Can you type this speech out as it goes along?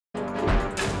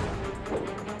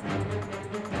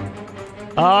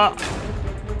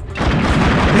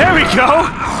There we go!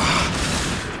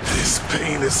 This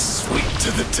pain is sweet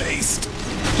to the taste.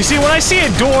 You see, when I see a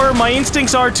door, my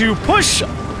instincts are to push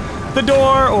the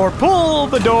door or pull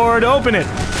the door to open it.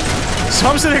 So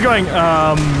I'm sitting there going,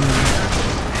 I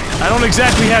don't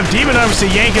exactly have demon arms to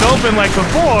yank it open like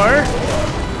before.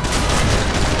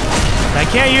 I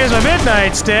can't use my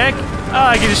midnight stick. Oh,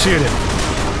 I can just shoot it.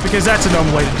 Because that's a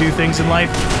normal way to do things in life.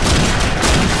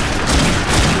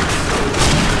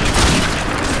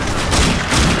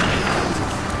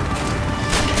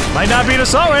 Might not be an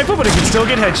assault rifle, but it can still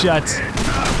get headshots.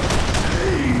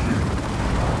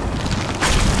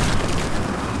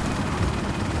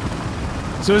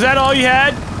 So is that all you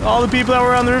had? All the people that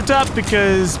were on the rooftop?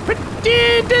 Because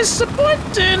pretty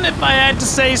disappointing, if I had to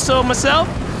say so myself.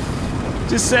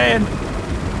 Just saying.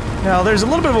 Now, there's a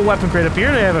little bit of a weapon crate up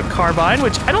here. They have a carbine,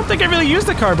 which I don't think I really used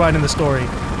the carbine in the story.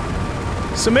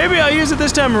 So maybe I'll use it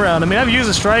this time around. I mean, I've used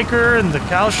the striker and the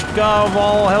Kalashnikov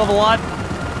a hell of a lot.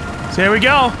 So here we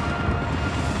go.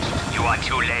 You are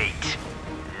too late.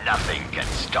 Nothing can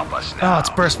stop us now. Oh, it's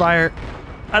burst fire.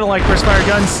 I don't like burst fire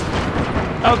guns.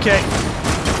 Okay.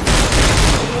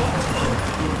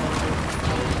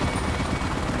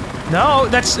 No,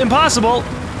 that's impossible.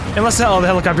 Unless the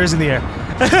helicopter is in the air.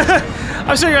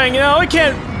 I'm still going, you know, it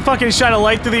can't fucking shine a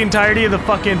light through the entirety of the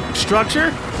fucking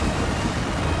structure.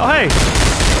 Oh, hey.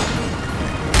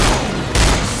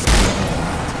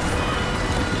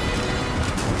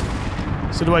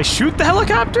 So do I shoot the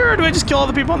helicopter, or do I just kill all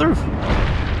the people on the roof?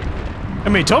 I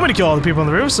mean, he told me to kill all the people on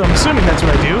the roof, so I'm assuming that's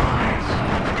what I do.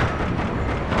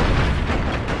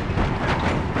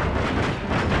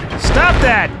 Stop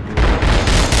that!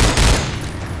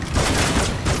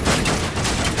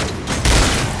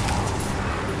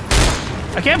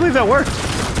 I can't believe that worked.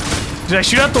 Did I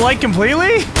shoot out the light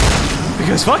completely?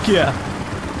 Because fuck yeah.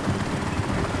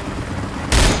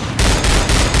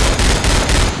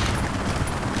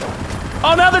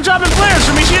 Oh, now they're dropping flares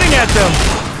for me shooting at them.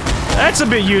 That's a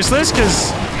bit useless,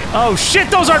 because... Oh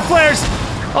shit, those aren't flares!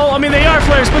 Oh, I mean, they are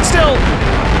flares, but still...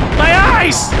 My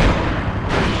eyes!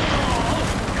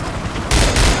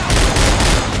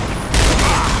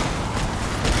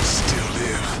 Still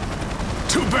live.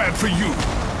 Too bad for you.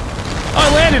 Oh, I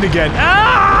landed again.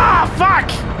 Ah, fuck!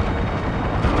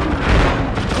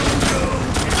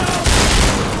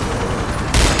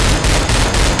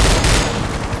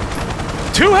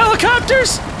 Two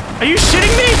helicopters? Are you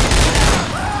shitting me?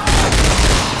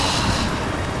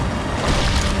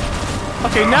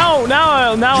 Okay, now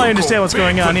I understand what's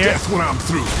going on here. Death when I'm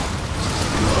through.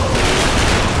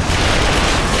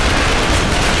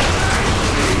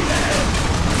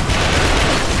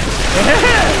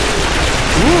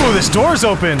 Ooh, this door's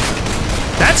open.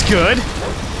 That's good.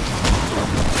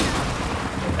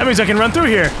 That means I can run through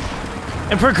here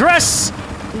and progress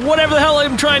whatever the hell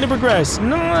I'm trying to progress.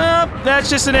 No, that's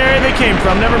just an area they came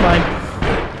from. Never mind.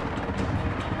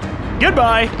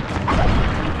 Goodbye.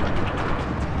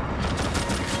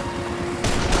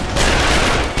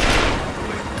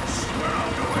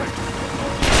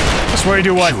 I swear you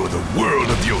do what? Cure the world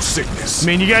of your sickness. I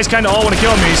mean, you guys kind of all want to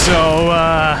kill me, so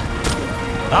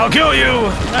I'll kill you.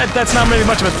 That's not really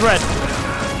much of a threat.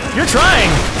 You're trying.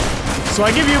 So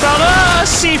I give you about a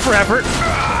C for effort.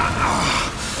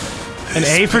 An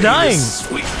A for dying.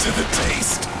 Sweet to the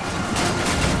taste.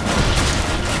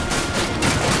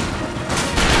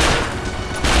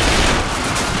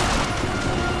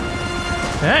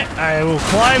 Alright, I will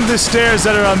climb the stairs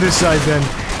that are on this side then.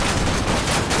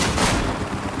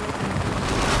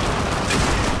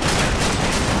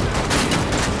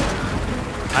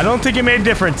 I don't think it made a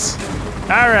difference.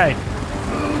 Alright.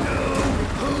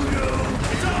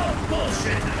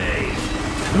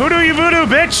 Hoodoo you voodoo,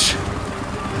 bitch!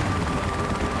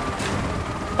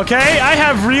 Okay, I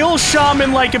have real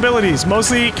shaman-like abilities,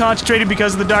 mostly concentrated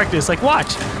because of the darkness. Like,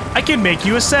 watch, I can make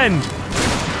you ascend.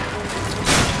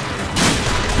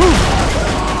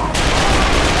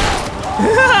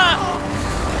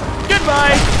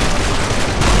 Goodbye!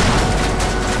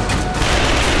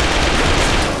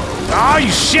 Oh,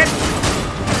 you shit!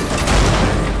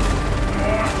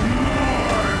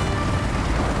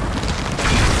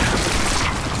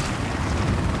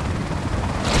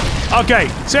 Okay,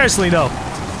 seriously though.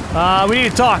 We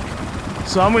need to talk.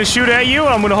 So I'm gonna shoot at you,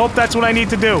 and I'm gonna hope that's what I need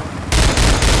to do.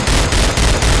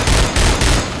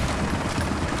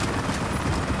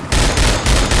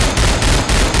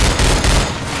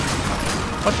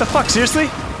 What the fuck, seriously?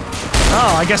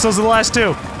 Oh, I guess those are the last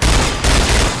two.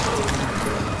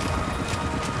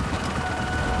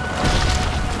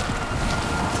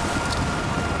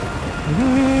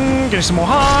 Getting some more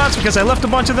hearts because I left a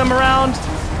bunch of them around.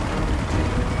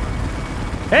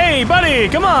 Hey, buddy,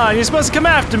 come on. You're supposed to come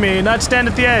after me, not stand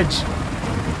at the edge.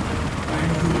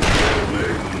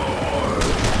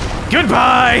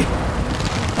 Goodbye!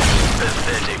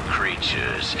 Pathetic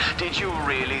creatures. Did you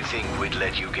really think we'd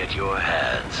let you get your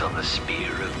hands on the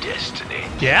Spear of Destiny?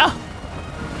 Yeah?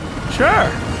 Sure.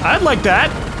 I'd like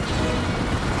that.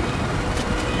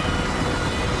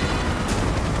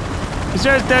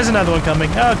 There's another one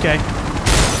coming. Okay.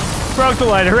 Broke the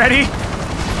lighter. Ready?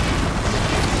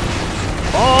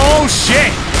 Oh, shit!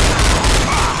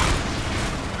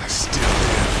 I still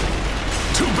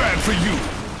live. Too bad for you.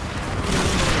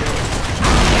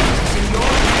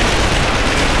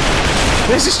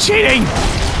 This is cheating!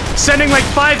 Sending like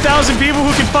 5,000 people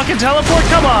who can fucking teleport?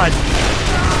 Come on!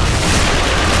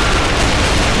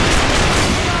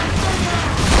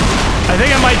 I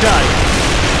think I might die.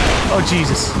 Oh,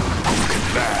 Jesus. You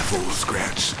can laugh, old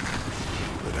Scratch.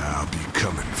 But I'll be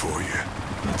coming for you.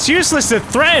 It's useless to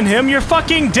threaten him, you're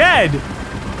fucking dead!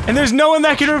 And there's no one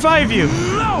that can revive you.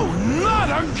 No, not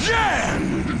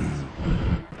again!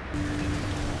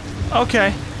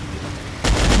 Okay.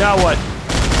 Now what?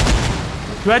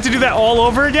 Do I have to do that all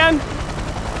over again?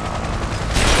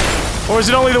 Or is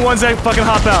it only the ones that fucking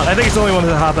hop out? I think it's the only ones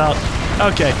that hop out.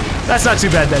 Okay. That's not too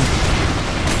bad then.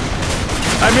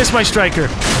 I missed my striker.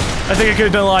 I think I could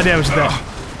have done a lot of damage with that.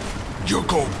 You'll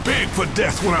go big for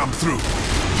death when I'm through.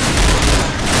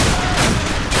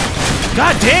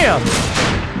 God damn!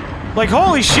 Like,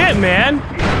 holy shit, man!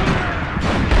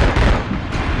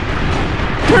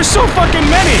 There's so fucking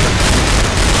many!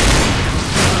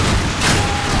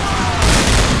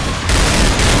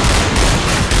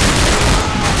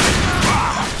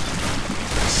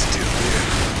 Still there.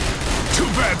 Too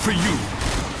bad for you.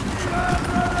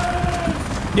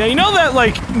 Yeah, you know that,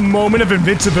 like, moment of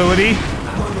invincibility?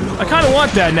 I kind of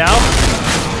want that now.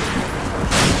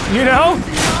 You know?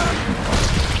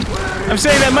 I'm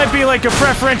saying that might be, like, a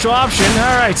preferential option.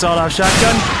 Alright, sawed-off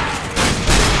shotgun.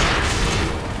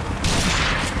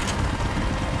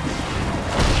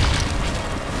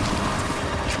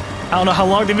 I don't know how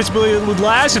long the invincibility would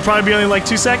last. It'd probably be only, like,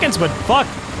 2 seconds, but fuck.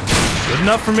 Good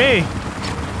enough for me.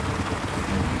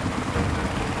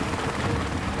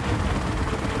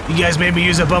 You guys made me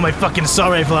use up all my fucking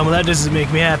assault rifle ammo. That doesn't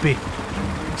make me happy.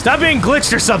 Stop being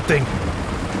glitched or something.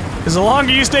 Because the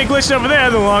longer you stay glitched over there,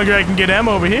 the longer I can get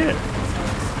ammo over here.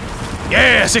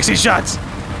 Yeah, 60 shots.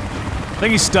 I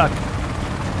think he's stuck.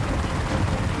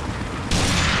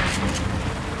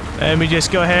 Let me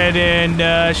just go ahead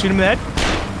and shoot him in the head.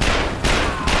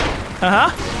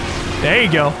 Uh-huh. There you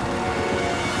go.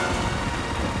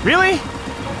 Really?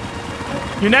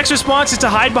 Your next response is to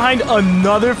hide behind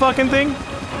another fucking thing?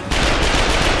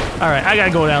 Alright, I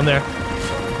gotta go down there.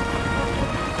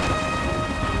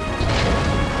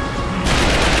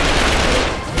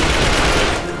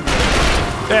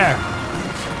 There.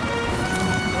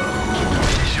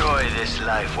 Enjoy this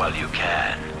life while you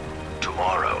can.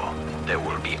 Tomorrow, there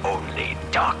will be only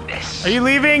darkness. Are you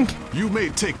leaving? You may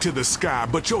take to the sky,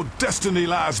 but your destiny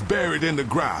lies buried in the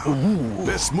ground. Ooh.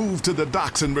 Let's move to the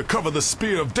docks and recover the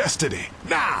Spear of Destiny.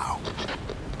 Now!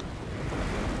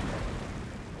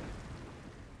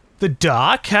 The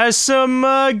dock has some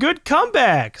good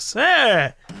comebacks.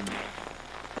 Eh.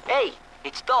 Hey,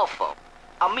 it's Dolfo.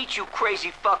 I'll meet you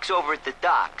crazy fucks over at the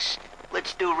docks.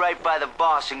 Let's do right by the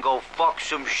boss and go fuck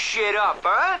some shit up,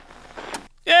 huh?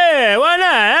 Yeah, why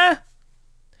not, huh?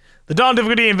 The dawn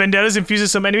difficulty in Vendettas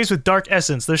infuses some enemies with dark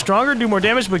essence. They're stronger, do more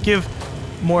damage, but give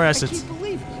more essence. I can't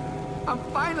believe it. I'm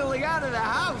finally out of the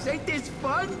house. Ain't this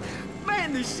fun?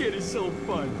 Man, this shit is so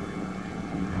fun.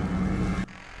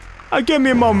 Give me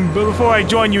a moment before I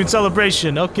join you in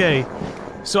celebration. Okay.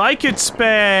 So I could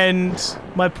spend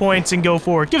my points and go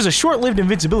for it. Gives a short-lived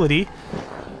invincibility.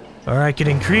 Or I could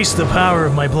increase the power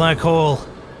of my black hole.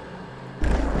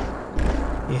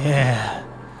 Yeah.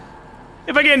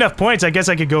 If I get enough points, I guess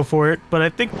I could go for it. But I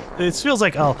think it feels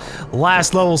like a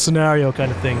last level scenario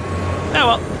kind of thing. Oh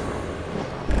well.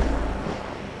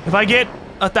 If I get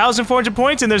 1,400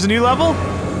 points and there's a new level,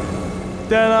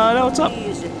 then I know what's up.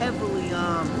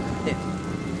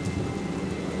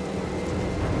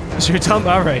 Sure,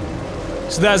 alright.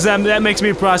 So that makes me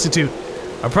a prostitute.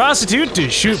 A prostitute to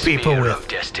shoot people with. The Spear of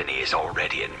Destiny is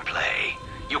already in play.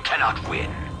 You cannot win.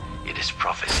 It is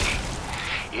prophecy.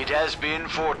 It has been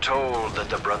foretold that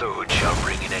the Brotherhood shall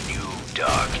bring in a new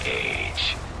dark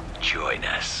age. Join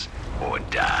us or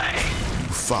die.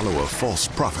 Follow a false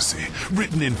prophecy,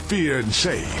 written in fear and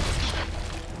shame.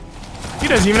 He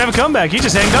doesn't even have a comeback. He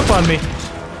just hanged up on me.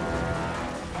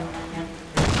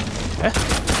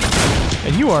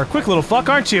 And you are a quick little fuck,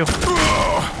 aren't you?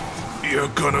 You're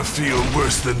gonna feel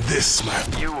worse than this, my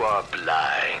friend. You are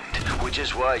blind, which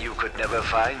is why you could never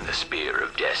find the Spear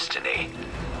of Destiny.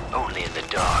 Only in the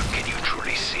dark can you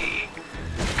truly see.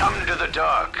 Come to the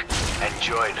dark and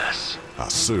join us. I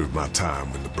served my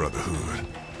time in the Brotherhood.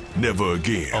 Never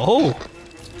again. Oh.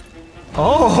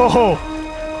 Oh.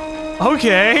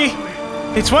 Okay.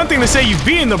 It's one thing to say you've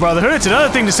been in the Brotherhood, it's another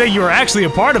thing to say you were actually a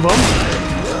part of them.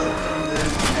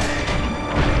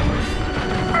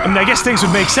 I mean, I guess things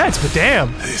would make sense, but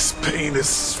damn. This pain is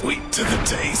sweet to the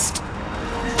taste.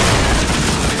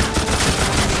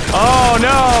 Oh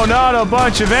no, not a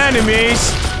bunch of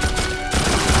enemies.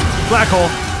 Black hole.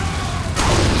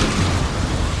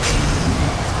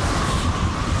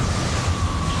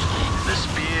 The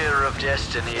Spear of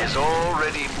Destiny is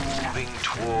already moving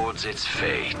towards its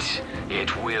fate.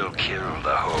 It will kill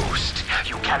the host.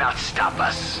 You cannot stop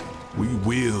us. We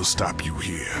will stop you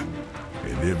here.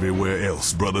 And everywhere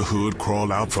else, Brotherhood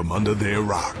crawl out from under their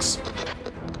rocks.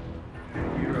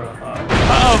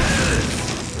 Uh-oh.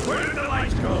 Where did the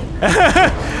lights go?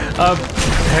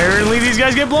 Apparently these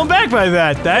guys get blown back by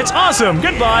that. That's awesome.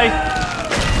 Goodbye.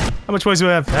 How much points do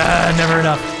we have? Never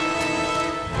enough.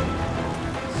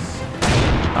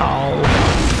 Oh.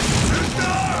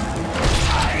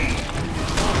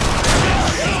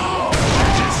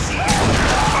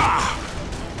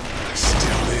 I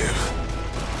still live.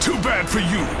 Too bad for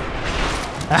you.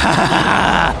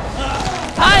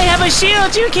 I have a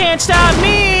shield. You can't stop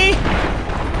me.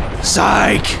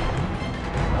 Psych.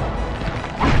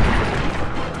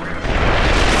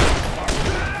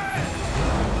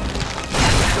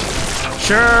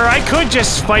 Sure, I could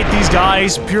just fight these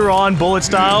guys pure on bullet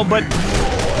style, but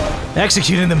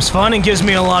executing them's fun and gives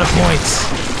me a lot of points.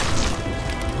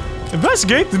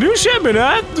 Investigate the new shipment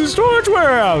at the storage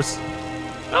warehouse.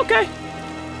 Okay.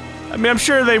 I mean, I'm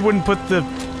sure they wouldn't put the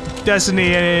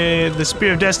the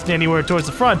Spear of Destiny anywhere towards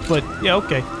the front, but yeah,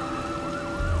 okay.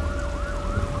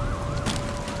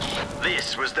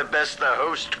 This was the best the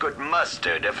host could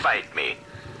muster to fight me.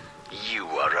 You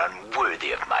are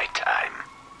unworthy of my time.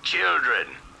 Children,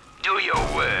 do your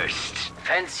worst.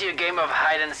 Fancy a game of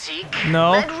hide and seek?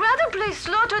 No. I'd rather play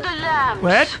Slaughter the Lambs.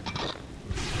 What?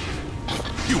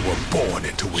 You were born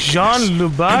into wickedness. Jean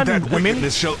Lubad? And that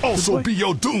wickedness shall also be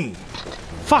your doom.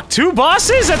 Fuck, 2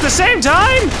 bosses at the same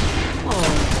time?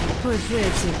 Oh,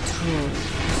 pathetic troll.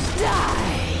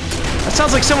 Die. That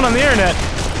sounds like someone on the internet.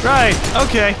 Right,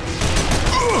 okay.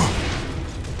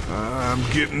 I'm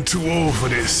getting too old for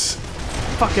this.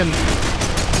 Fucking...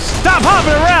 Stop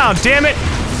hopping around, damn it!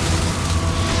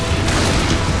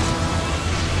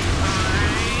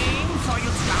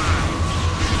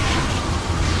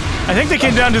 I think they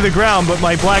came down to the ground, but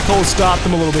my black hole stopped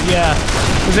them a little bit, yeah.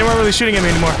 Because they weren't really shooting at me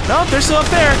anymore. Nope, they're still up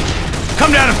there.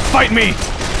 Come down and fight me!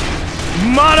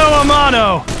 Mano a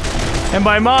mano! And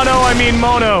by mono, I mean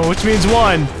mono, which means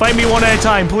one. Fight me one at a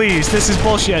time, please. This is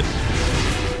bullshit.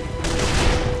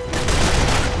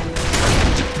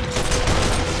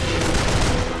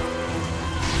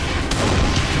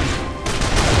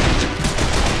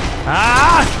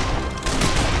 Ah!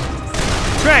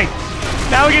 Great!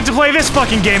 Now we get to play this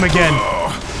fucking game again.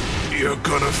 Oh, you're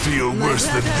gonna feel worse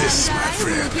than this, my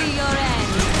friend.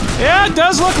 Yeah, it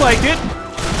does look like it.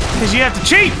 Because you have to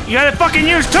cheat. You gotta fucking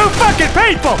use 2 fucking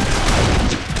people!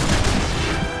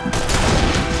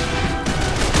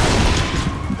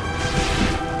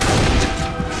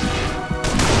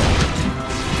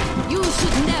 You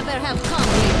should never have come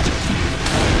here.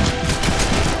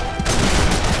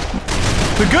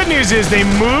 The good news is they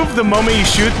move the moment you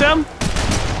shoot them.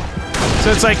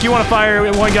 So it's like you want to fire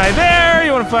at one guy there,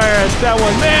 you want to fire at that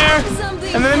one there,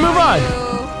 and then they move on.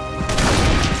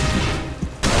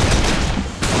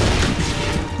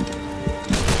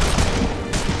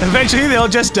 Eventually they'll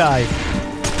just die.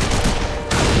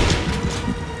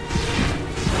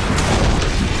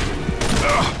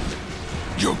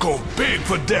 You're gonna beg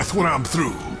for death when I'm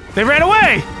through. They ran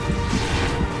away!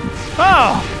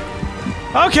 Oh!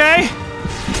 Okay.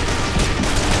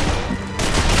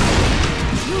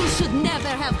 You should never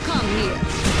have come here.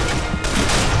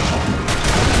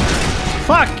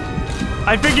 Fuck!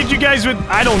 I figured you guys would,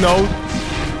 I don't know,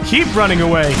 keep running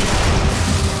away.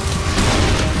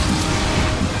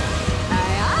 I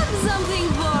have something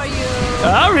for you.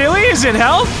 Oh, really? Is it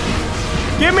health?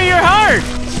 Give me your heart,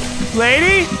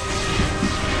 lady!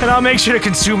 And I'll make sure to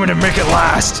consume it and make it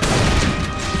last.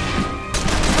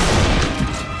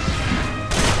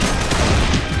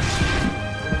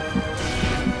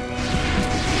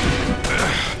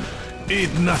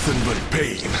 Ain't nothing but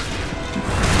pain.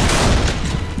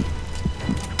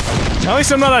 At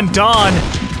least I'm not on Dawn.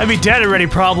 I'd be dead already,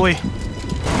 probably.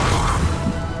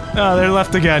 Oh, they're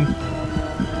left again.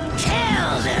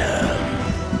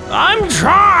 I'm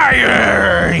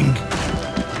trying!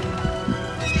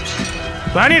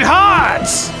 But I need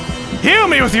hearts! Heal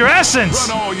me with your essence!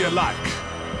 Run all you like.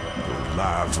 Your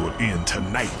lives will end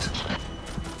tonight.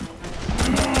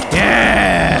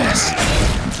 Yes!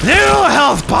 New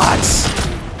health pots!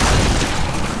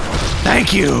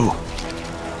 Thank you!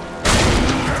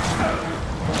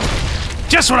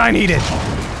 Just what I needed!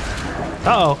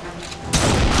 Uh-oh.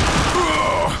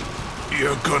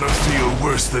 You're gonna feel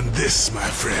worse than this, my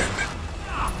friend.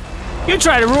 You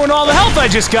tried to ruin all the health I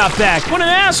just got back! What an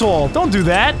asshole! Don't do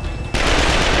that!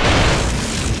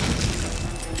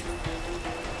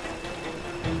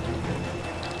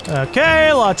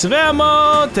 Okay, lots of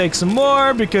ammo. Take some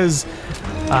more because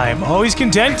I'm always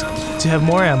content to have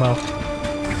more ammo.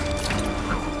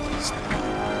 Stop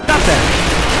that!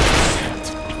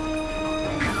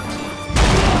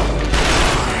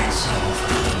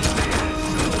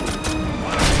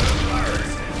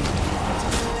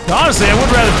 Honestly, I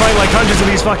would rather fight like hundreds of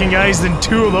these fucking guys than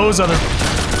 2 of those other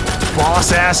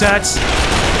boss assets.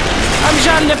 I'm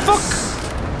Jean Le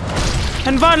Fouc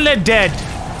and Van Le Dead.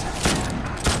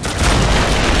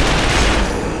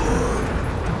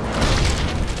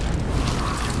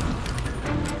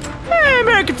 Hey,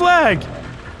 American flag!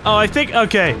 Oh, I think,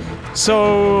 okay.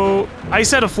 So, I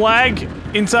said a flag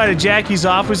inside of Jackie's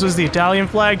office was the Italian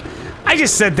flag. I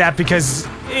just said that because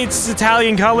it's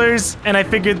Italian colors, and I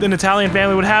figured an Italian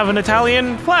family would have an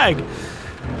Italian flag.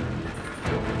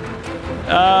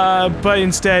 But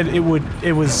instead, it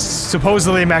was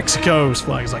supposedly Mexico's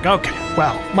flag. It's like, okay,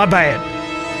 well, my bad.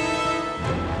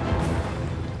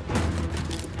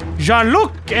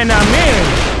 Jean-Luc and Amir.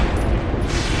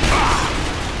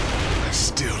 I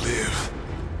still live.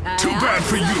 Too bad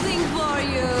for you.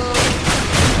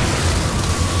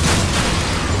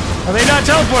 Are they not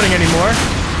teleporting anymore?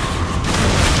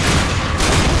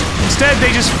 Instead,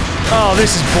 they just... Oh,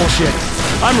 this is bullshit.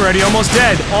 I'm already almost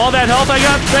dead. All that health I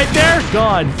got right there,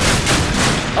 gone.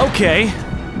 Okay.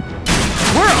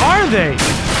 Where are they?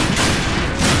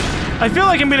 I feel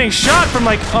like I'm getting shot from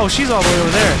like... Oh, she's all the way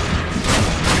over there.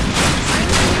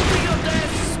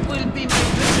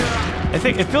 I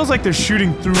think it feels like they're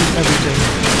shooting through everything.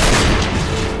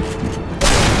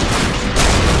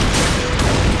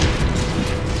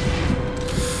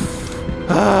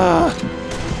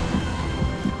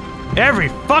 Every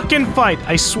fucking fight,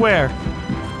 I swear.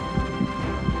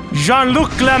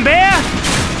 Jean-Luc Lambert?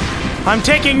 I'm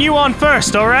taking you on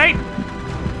first, alright?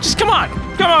 Just come on,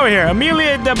 come over here.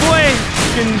 Amelia, the boy,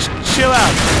 can chill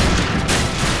out.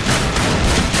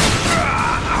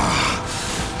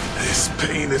 This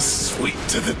pain is sweet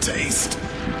to the taste.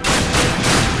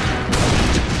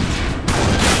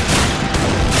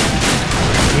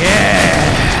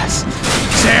 Yes!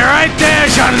 Stay right there,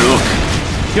 Jean-Luc!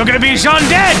 You're gonna be Jean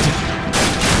dead!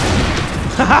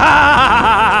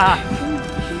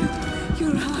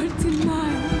 Your heart and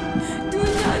mine do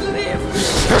not live.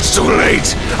 It's too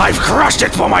late! I've crushed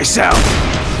it for myself!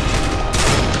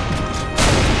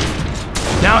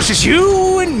 Now it's just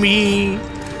you and me.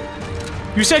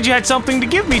 You said you had something to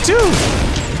give me, too.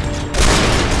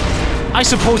 I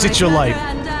suppose it's your life.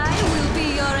 And I will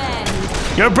be your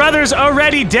end. Your brother's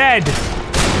already dead.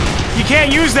 You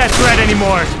can't use that threat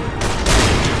anymore.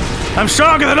 I'm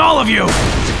stronger than all of you.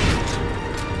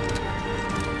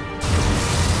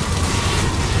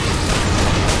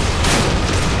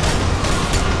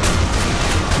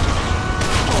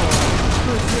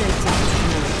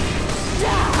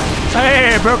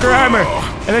 Hey, I broke her armor,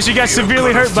 and then she got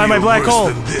severely hurt by my black hole.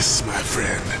 Worse than this, my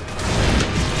friend.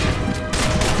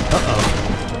 Uh-oh.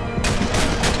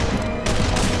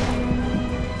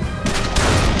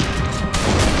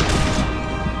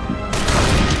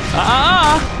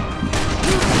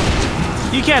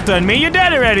 You can't threaten me, you're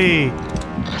dead already!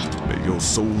 May your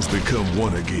souls become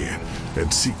one again,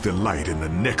 and seek the light in the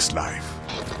next life.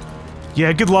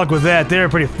 Yeah, good luck with that, they're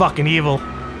pretty fucking evil.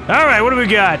 Alright, what do we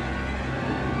got?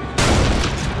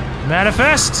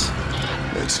 Manifest?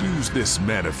 Let's use this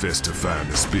manifest to find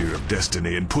the Spear of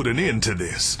Destiny and put an end to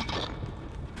this.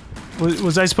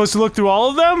 Was I supposed to look through all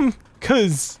of them?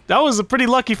 Cause that was a pretty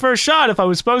lucky first shot if I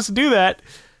was supposed to do that.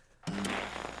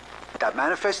 That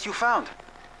manifest you found?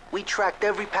 We tracked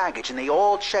every package and they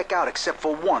all check out except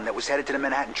for one that was headed to the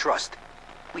Manhattan Trust.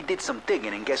 We did some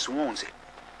digging and guess who owns it?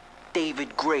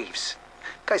 David Graves.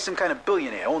 Guy's some kind of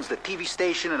billionaire, owns the TV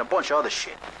station and a bunch of other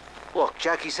shit. Look,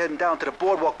 Jackie's heading down to the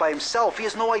boardwalk by himself. He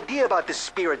has no idea about this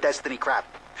Spear of Destiny crap.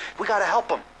 We gotta help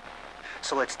him.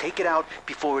 So let's take it out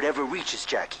before it ever reaches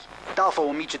Jackie. Dalfo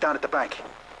will meet you down at the bank.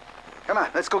 Come on,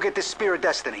 let's go get this Spear of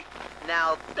Destiny.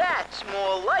 Now that's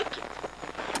more like it.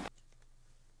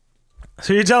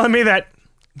 So you're telling me that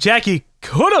Jackie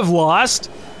could have lost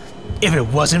if it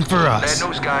wasn't for us. Bad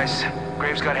news, guys.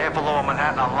 Graves got half of lower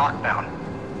Manhattan on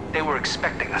lockdown. They were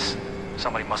expecting us.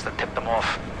 Somebody must have tipped them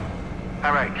off.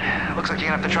 All right, looks like you're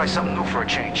gonna have to try something new for a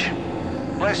change.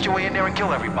 Blast your way in there and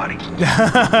kill everybody.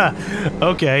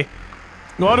 Okay.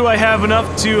 Well, do I have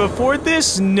enough to afford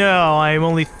this? No, I'm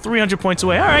only 300 points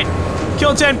away. All right,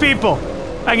 kill 10 people.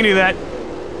 I can do that.